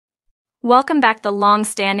Welcome back. The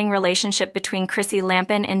long-standing relationship between Chrissy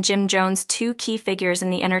Lampkin and Jim Jones, two key figures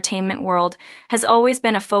in the entertainment world, has always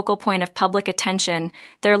been a focal point of public attention.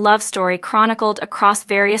 Their love story, chronicled across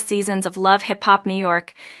various seasons of Love Hip Hop New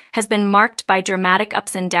York, has been marked by dramatic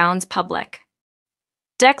ups and downs. Public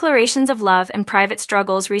declarations of love and private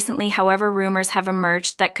struggles recently. However, rumors have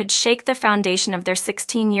emerged that could shake the foundation of their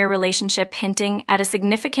 16-year relationship, hinting at a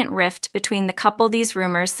significant rift between the couple. These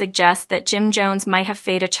rumors suggest that Jim Jones might have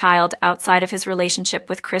fathered a child outside of his relationship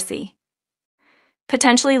with Chrissy,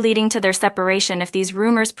 potentially leading to their separation. If these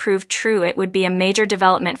rumors prove true, it would be a major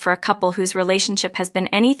development for a couple whose relationship has been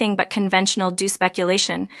anything but conventional.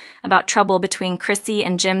 Speculation about trouble between Chrissy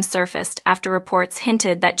and Jim surfaced after reports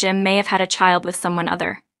hinted that Jim may have had a child with someone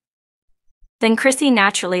other than Chrissy.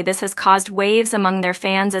 Naturally, this has caused waves among their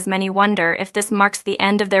fans, as many wonder if this marks the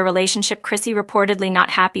end of their relationship. Chrissy, reportedly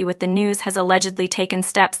not happy with the news, has allegedly taken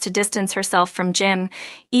steps to distance herself from Jim,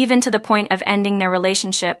 even to the point of ending their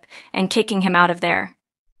relationship and kicking him out of their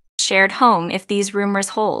shared home. If these rumors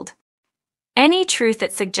hold any truth,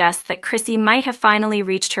 it suggests that Chrissy might have finally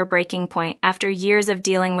reached her breaking point after years of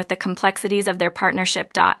dealing with the complexities of their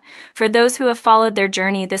partnership. For those who have followed their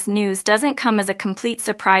journey, this news doesn't come as a complete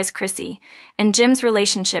surprise. Chrissy and Jim's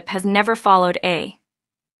relationship has never followed a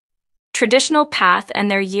traditional path,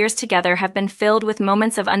 and their years together have been filled with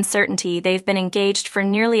moments of uncertainty. They've been engaged for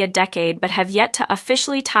nearly a decade but have yet to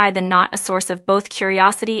officially tie the knot, a source of both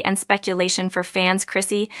curiosity and speculation for fans.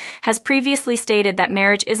 Chrissy has previously stated that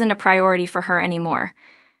marriage isn't a priority for her anymore,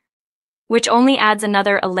 which only adds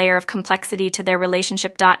another layer of complexity to their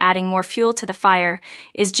relationship. Adding more fuel to the fire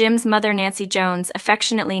is Jim's mother, Nancy Jones,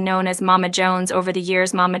 affectionately known as Mama Jones. Over the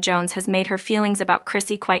years, Mama Jones has made her feelings about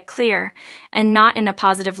Chrissy quite clear, and not in a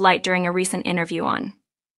positive light. During a recent interview on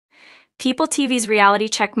People TV's Reality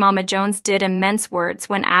Check, Mama Jones did immense words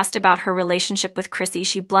when asked about her relationship with Chrissy.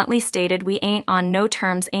 She bluntly stated, "We ain't on no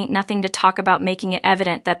terms, ain't nothing to talk about," making it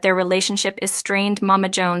evident that their relationship is strained. Mama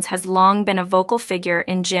Jones has long been a vocal figure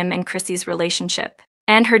in Jim and Chrissy's relationship,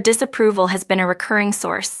 and her disapproval has been a recurring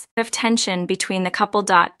source of tension between the couple.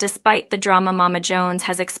 Despite the drama, Mama Jones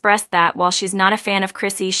has expressed that while she's not a fan of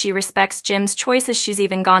Chrissy, she respects Jim's choices. She's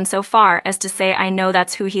even gone so far as to say, "I know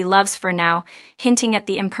that's who he loves for now," hinting at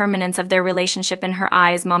the impermanence of their relationship. In her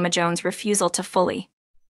eyes, Mama Jones' refusal to fully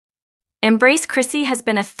embrace Chrissy has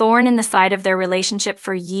been a thorn in the side of their relationship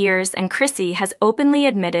for years, and Chrissy has openly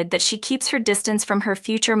admitted that she keeps her distance from her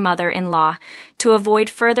future mother-in-law to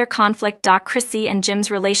avoid further conflict. Chrissy and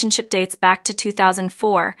Jim's relationship dates back to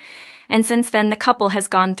 2004, and since then the couple has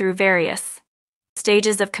gone through various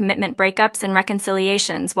stages of commitment, breakups, and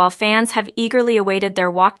reconciliations. While fans have eagerly awaited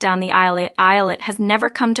their walk down the aisle, it has never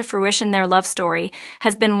come to fruition. Their love story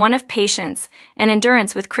has been one of patience and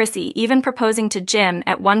endurance, with Chrissy even proposing to Jim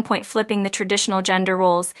at one point, flipping the traditional gender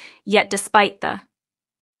roles. Yet despite the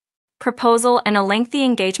proposal and a lengthy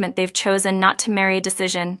engagement, they've chosen not to marry, a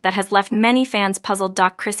decision that has left many fans puzzled.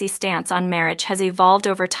 Chrissy's stance on marriage has evolved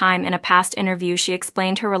over time. In a past interview, she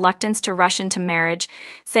explained her reluctance to rush into marriage,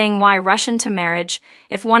 saying, "Why rush into marriage?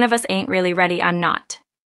 If one of us ain't really ready, I'm not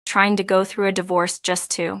trying to go through a divorce just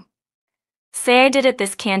to say I did it."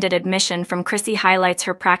 This candid admission from Chrissy highlights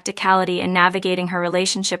her practicality in navigating her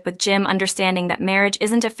relationship with Jim, understanding that marriage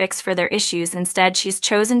isn't a fix for their issues. Instead, she's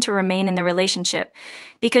chosen to remain in the relationship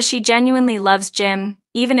because she genuinely loves Jim,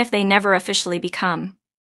 even if they never officially become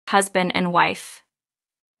husband and wife.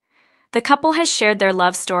 The couple has shared their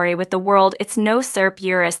love story with the world. It's no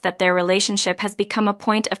surprise that their relationship has become a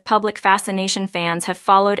point of public fascination. Fans have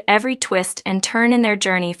followed every twist and turn in their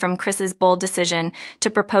journey, from Chris's bold decision to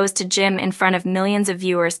propose to Jim in front of millions of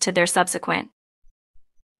viewers to their subsequent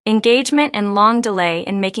engagement and long delay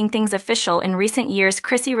in making things official. In recent years,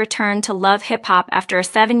 Chrissy returned to Love Hip Hop after a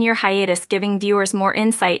 7-year hiatus, giving viewers more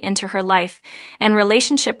insight into her life and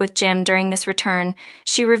relationship with Jim. During this return,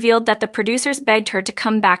 she revealed that the producers begged her to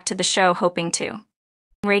come back to the show, hoping to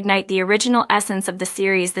reignite the original essence of the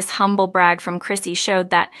series. This humble brag from Chrissy showed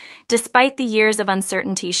that, despite the years of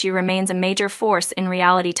uncertainty, she remains a major force in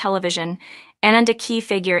reality television and a key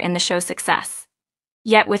figure in the show's success.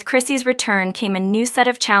 Yet with Chrissy's return came a new set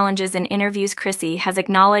of challenges. In interviews, Chrissy has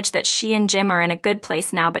acknowledged that she and Jim are in a good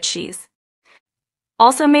place now, but she's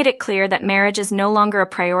also made it clear that marriage is no longer a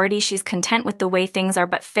priority. She's content with the way things are,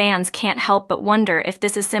 but fans can't help but wonder if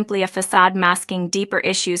this is simply a facade masking deeper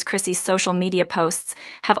issues. Chrissy's social media posts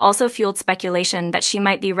have also fueled speculation that she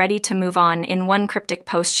might be ready to move on. In one cryptic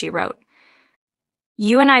post, she wrote,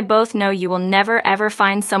 "You and I both know you will never ever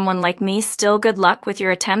find someone like me. Still, good luck with your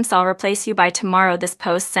attempts. I'll replace you by tomorrow." This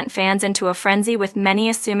post sent fans into a frenzy, with many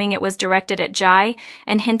assuming it was directed at Jai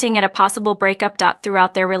and hinting at a possible breakup.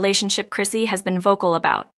 Throughout their relationship, Chrissy has been vocal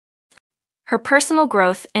about her personal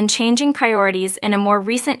growth, and changing priorities. In a more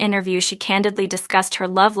recent interview, she candidly discussed her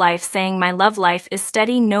love life, saying, "My love life is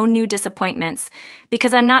steady, no new disappointments,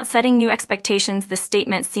 because I'm not setting new expectations." This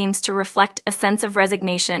statement seems to reflect a sense of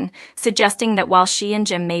resignation, suggesting that while she and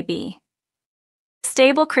Jim may be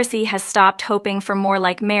stable, Chrissy has stopped hoping for more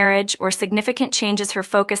like marriage or significant changes. Her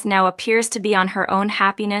focus now appears to be on her own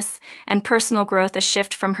happiness and personal growth, a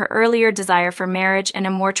shift from her earlier desire for marriage and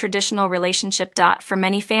a more traditional relationship. For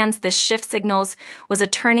many fans, this shift signals was a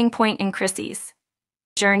turning point in Chrissy's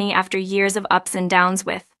journey after years of ups and downs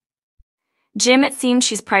with Jim. It seems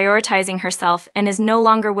she's prioritizing herself and is no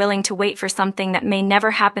longer willing to wait for something that may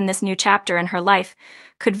never happen. This new chapter in her life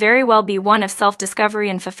could very well be one of self-discovery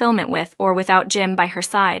and fulfillment, with or without Jim by her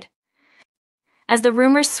side. As the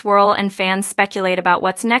rumors swirl and fans speculate about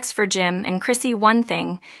what's next for Jim and Chrissy, one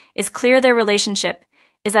thing is clear: their relationship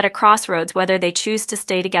is at a crossroads. Whether they choose to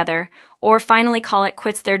stay together or finally call it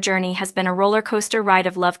quits, their journey has been a roller coaster ride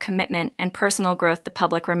of love, commitment, and personal growth. The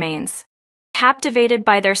public remains captivated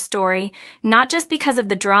by their story, not just because of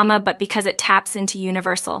the drama, but because it taps into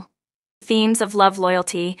universal themes of love,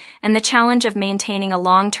 loyalty, and the challenge of maintaining a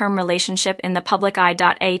long-term relationship in the public eye.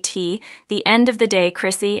 At the end of the day,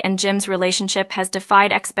 Chrissy and Jim's relationship has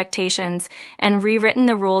defied expectations and rewritten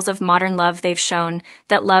the rules of modern love. They've shown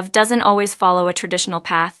that love doesn't always follow a traditional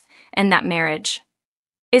path, and that marriage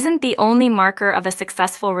isn't the only marker of a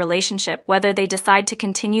successful relationship. Whether they decide to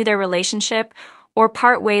continue their relationship or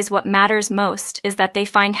part ways, what matters most is that they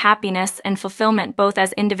find happiness and fulfillment both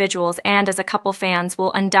as individuals and as a couple. Fans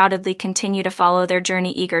will undoubtedly continue to follow their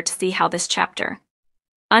journey, eager to see how this chapter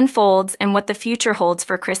unfolds and what the future holds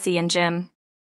for Chrissy and Jim.